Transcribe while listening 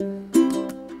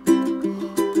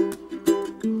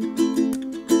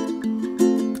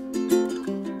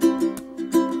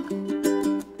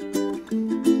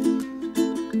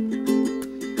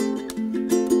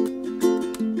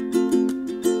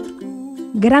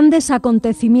Grandes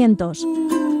acontecimientos.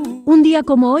 Un día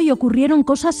como hoy ocurrieron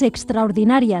cosas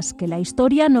extraordinarias que la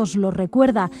historia nos lo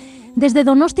recuerda. Desde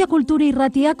Donostia Kultura y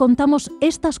Ratia contamos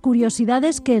estas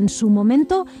curiosidades que en su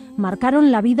momento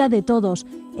marcaron la vida de todos,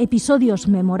 episodios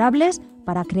memorables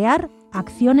para crear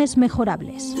acciones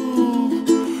mejorables.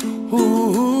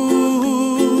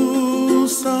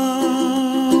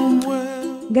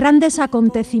 Grandes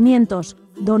acontecimientos,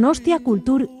 Donostia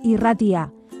Kultura y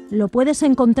Ratia. Lo puedes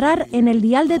encontrar en el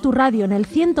dial de tu radio, en el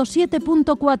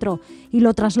 107.4, y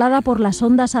lo traslada por las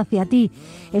ondas hacia ti.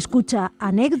 Escucha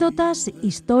anécdotas,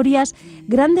 historias,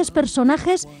 grandes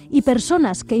personajes y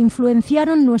personas que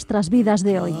influenciaron nuestras vidas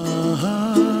de hoy.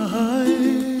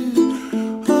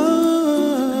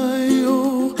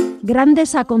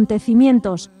 Grandes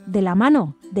acontecimientos, de la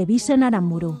mano de Bisen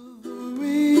Aramburu.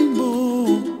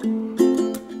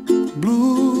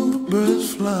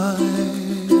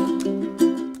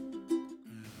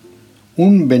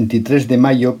 Un 23 de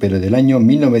mayo, pero del año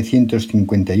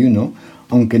 1951,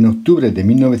 aunque en octubre de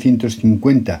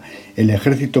 1950 el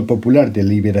Ejército Popular de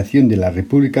Liberación de la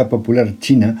República Popular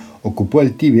China ocupó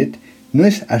el Tíbet, no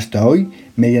es hasta hoy,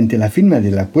 mediante la firma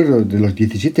del Acuerdo de los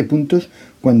 17 puntos,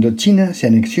 cuando China se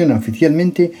anexiona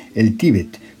oficialmente el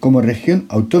Tíbet como región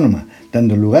autónoma,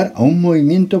 dando lugar a un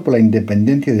movimiento por la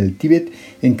independencia del Tíbet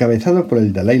encabezado por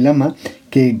el Dalai Lama,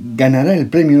 que ganará el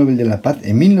Premio Nobel de la Paz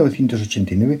en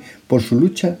 1989 por su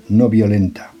lucha no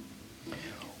violenta.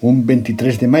 Un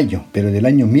 23 de mayo, pero del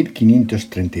año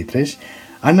 1533,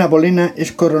 Ana Bolena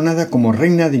es coronada como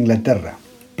reina de Inglaterra.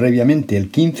 Previamente, el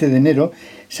 15 de enero,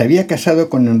 se había casado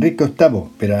con Enrique VIII,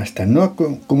 pero hasta no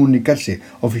comunicarse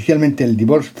oficialmente el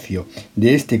divorcio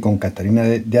de este con Catalina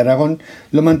de Aragón,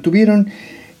 lo mantuvieron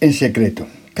en secreto.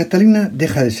 Catalina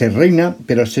deja de ser reina,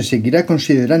 pero se seguirá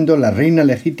considerando la reina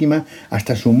legítima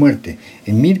hasta su muerte,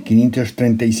 en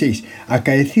 1536,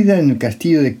 acaecida en el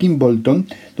castillo de Kimbolton,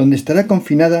 donde estará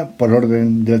confinada por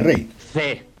orden del rey.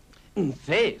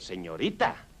 C,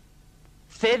 señorita.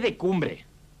 C de cumbre.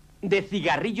 De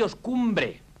cigarrillos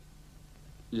cumbre.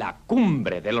 La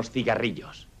cumbre de los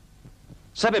cigarrillos.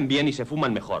 Saben bien y se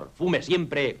fuman mejor. Fume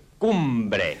siempre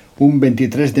cumbre. Un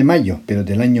 23 de mayo, pero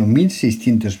del año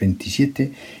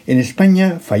 1627, en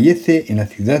España fallece en la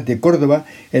ciudad de Córdoba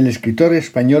el escritor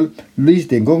español Luis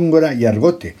de Góngora y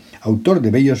Argote, autor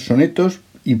de bellos sonetos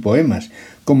y poemas,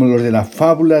 como los de la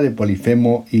fábula de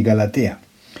Polifemo y Galatea.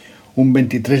 Un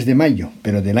 23 de mayo,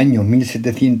 pero del año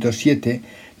 1707,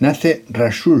 nace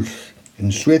Rasulf,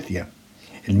 en Suecia,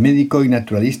 el médico y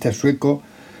naturalista sueco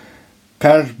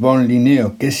Carl von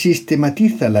Linneo, que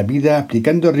sistematiza la vida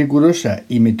aplicando rigurosa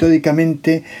y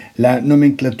metódicamente la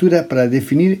nomenclatura para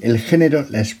definir el género,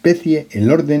 la especie,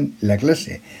 el orden, la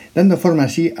clase, dando forma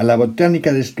así a la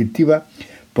botánica descriptiva,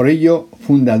 por ello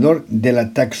fundador de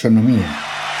la taxonomía.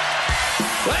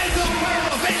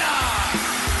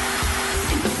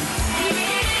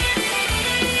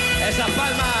 ¡Esa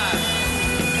palma!